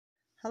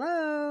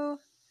Hello!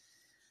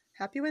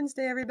 Happy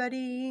Wednesday,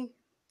 everybody!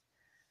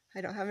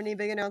 I don't have any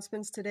big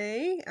announcements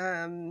today.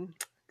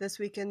 This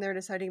weekend they're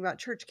deciding about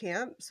church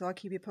camp, so I'll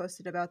keep you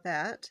posted about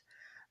that.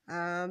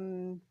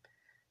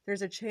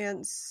 There's a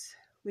chance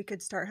we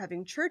could start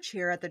having church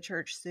here at the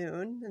church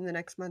soon, in the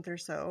next month or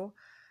so,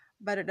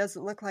 but it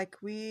doesn't look like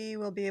we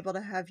will be able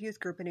to have youth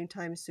group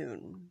anytime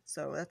soon,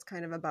 so that's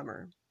kind of a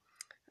bummer.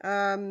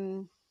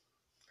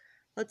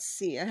 Let's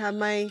see, I have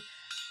my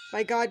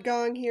God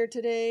gong here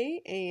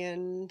today,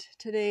 and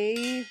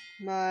today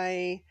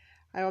I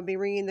will be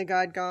ringing the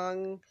God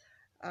gong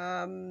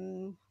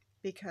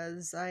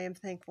because I am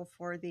thankful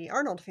for the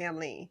Arnold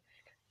family.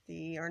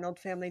 The Arnold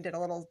family did a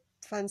little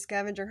fun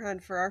scavenger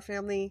hunt for our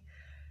family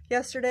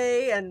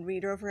yesterday, and we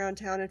drove around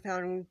town and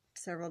found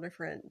several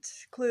different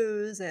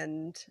clues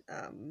and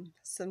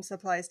some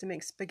supplies to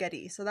make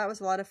spaghetti, so that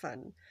was a lot of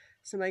fun.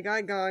 So my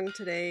God gong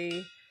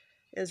today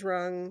is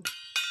rung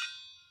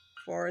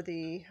for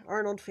the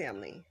Arnold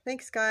family.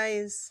 Thanks,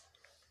 guys.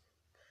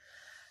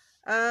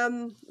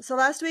 So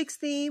last week's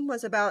theme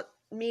was about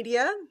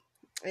media,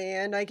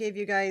 and I gave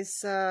you guys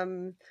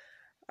some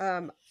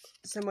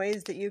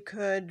ways that you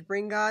could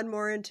bring God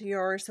more into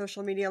your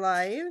social media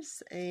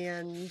lives,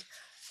 and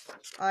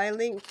I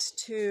linked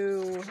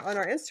to, on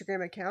our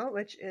Instagram account,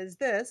 which is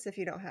this, if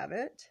you don't have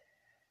it,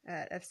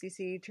 at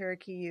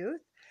fccyouth.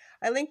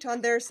 I linked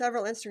on there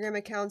several Instagram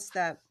accounts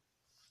that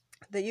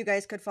you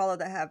guys could follow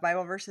that have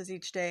Bible verses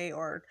each day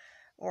or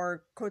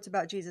quotes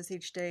about Jesus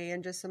each day,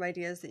 and just some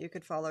ideas that you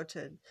could follow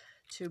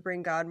to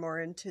bring God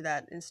more into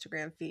that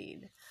Instagram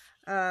feed.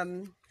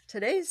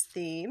 Today's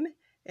theme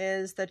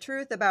is the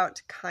truth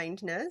about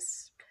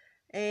kindness.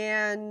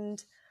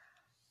 And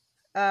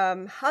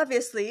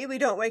obviously we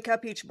don't wake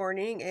up each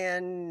morning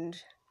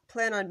and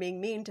plan on being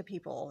mean to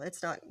people.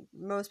 It's not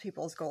most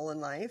people's goal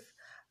in life.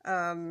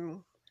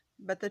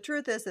 But the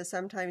truth is that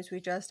sometimes we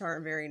just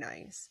aren't very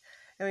nice.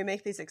 And we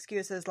make these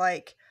excuses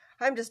like,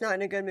 I'm just not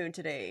in a good mood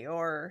today,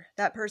 or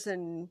that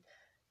person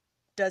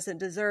doesn't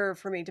deserve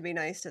for me to be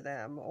nice to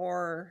them,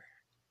 or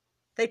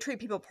they treat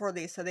people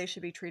poorly, so they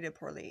should be treated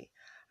poorly.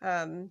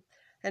 And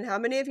how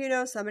many of you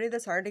know somebody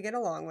that's hard to get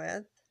along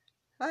with?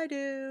 I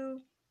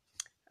do.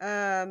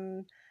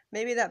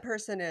 Maybe that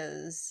person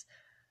is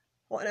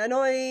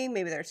annoying,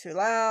 maybe they're too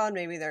loud,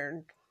 maybe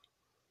they're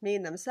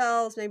mean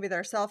themselves, maybe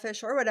they're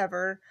selfish, or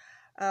whatever.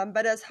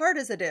 But as hard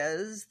as it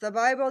is, the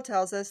Bible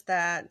tells us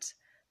that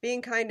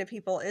being kind to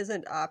people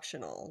isn't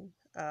optional.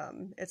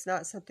 It's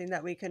not something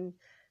that we can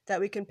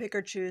pick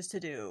or choose to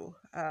do.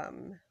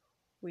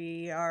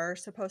 We are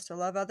supposed to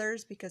love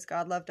others because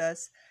God loved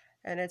us,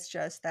 and it's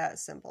just that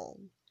simple.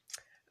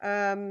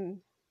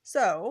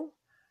 So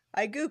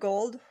I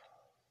Googled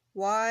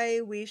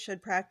why we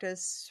should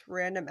practice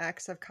random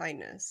acts of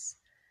kindness,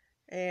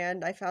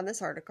 and I found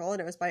this article, and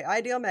it was by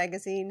Ideal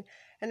Magazine,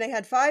 and they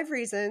had 5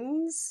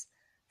 reasons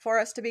for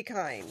us to be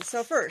kind.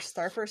 So first,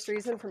 our first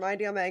reason from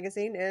Ideal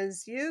Magazine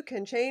is you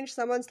can change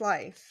someone's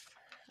life.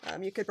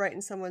 You could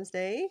brighten someone's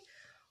day,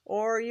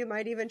 or you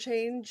might even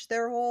change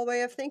their whole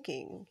way of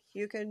thinking.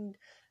 You can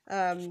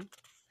have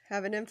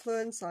an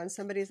influence on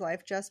somebody's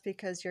life just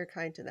because you're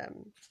kind to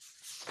them.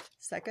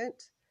 Second,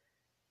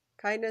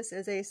 kindness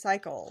is a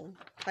cycle.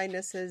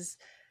 Kindness is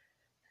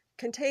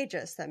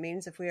contagious. That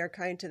means if we are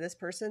kind to this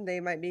person,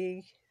 they might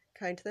be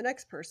kind to the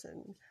next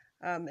person.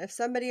 If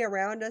somebody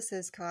around us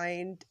is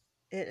kind,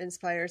 it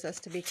inspires us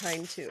to be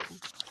kind too.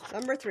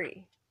 Number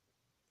 3,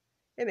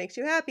 it makes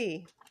you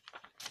happy.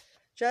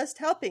 Just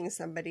helping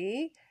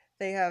somebody,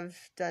 they have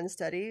done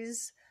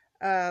studies,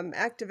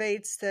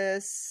 activates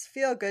this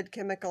feel-good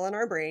chemical in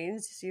our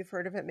brains. You've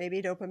heard of it,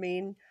 maybe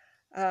dopamine.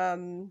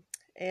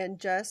 And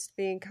just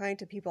being kind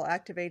to people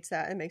activates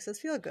that and makes us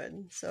feel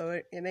good.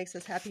 So it makes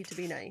us happy to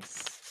be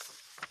nice.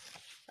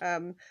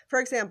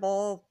 For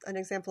example, an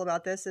example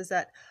about this is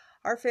that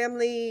our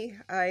family,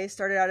 I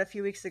started out a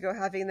few weeks ago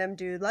having them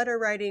do letter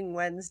writing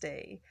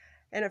Wednesday.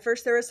 And at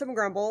first there was some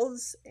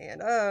grumbles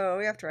and, oh,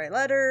 we have to write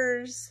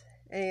letters,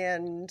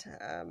 and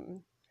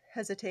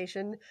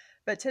hesitation.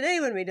 But today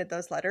when we did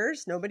those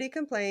letters, nobody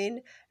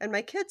complained. And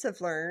my kids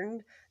have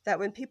learned that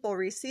when people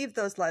receive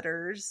those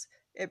letters,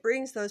 it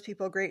brings those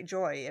people great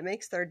joy. It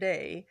makes their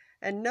day.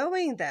 And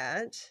knowing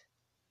that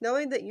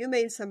you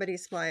made somebody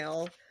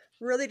smile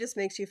really just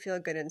makes you feel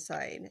good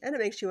inside, and it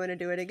makes you want to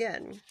do it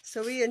again.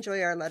 So we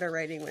enjoy our letter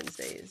writing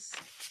Wednesdays.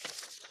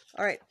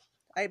 All right,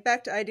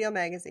 back to Ideal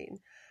Magazine.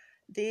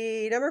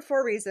 The number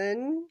 4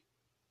 reason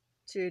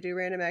to do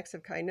random acts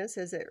of kindness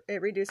is it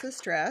reduces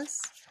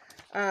stress.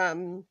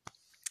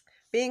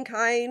 Being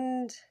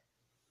kind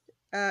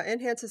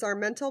enhances our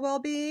mental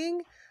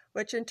well-being,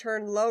 which in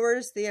turn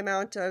lowers the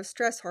amount of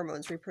stress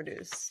hormones we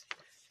produce.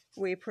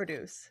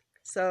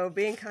 So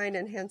being kind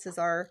enhances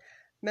our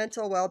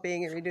mental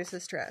well-being and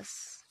reduces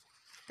stress.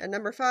 And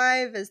number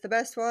 5 is the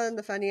best one,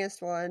 the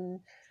funniest one,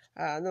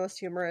 the most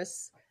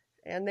humorous.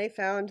 And they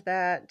found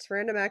that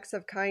random acts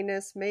of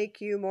kindness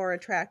make you more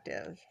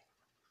attractive.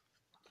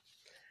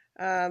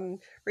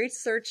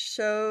 Research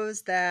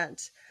shows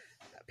that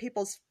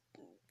people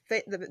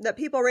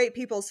rate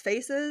people's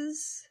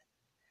faces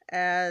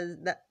as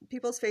that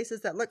people's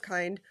faces that look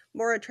kind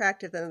more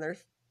attractive than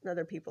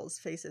other people's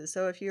faces.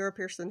 So if you're a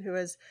person who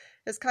is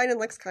kind and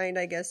looks kind,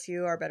 I guess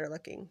you are better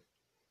looking.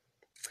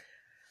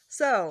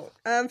 So,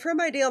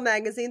 from Ideal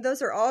Magazine,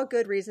 those are all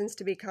good reasons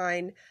to be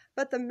kind,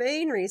 but the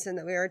main reason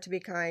that we are to be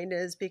kind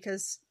is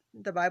because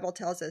the Bible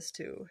tells us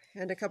to.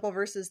 And a couple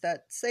verses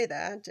that say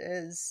that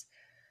is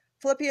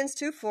Philippians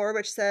 2:4,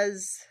 which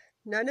says,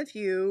 "None of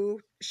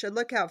you should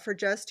look out for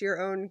just your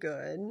own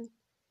good.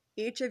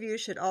 Each of you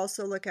should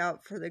also look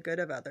out for the good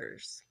of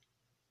others."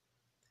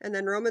 And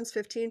then Romans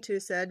 15:2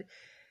 said,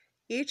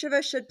 "Each of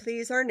us should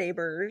please our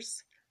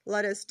neighbors.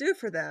 Let us do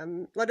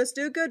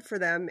good for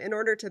them in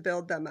order to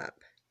build them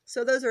up."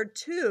 So those are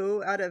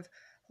two out of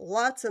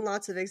lots and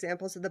lots of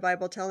examples of the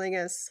Bible telling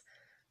us,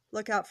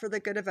 look out for the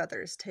good of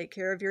others, take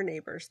care of your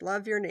neighbors,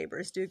 love your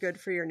neighbors, do good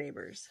for your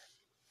neighbors.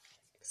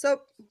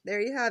 So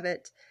there you have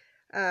it.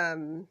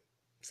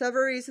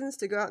 Several reasons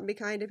to go out and be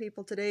kind to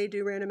people today.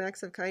 Do random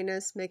acts of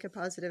kindness. Make a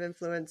positive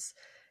influence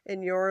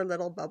in your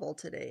little bubble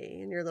today,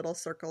 in your little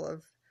circle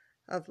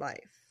of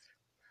life.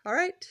 All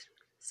right.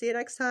 See you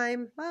next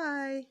time.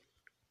 Bye.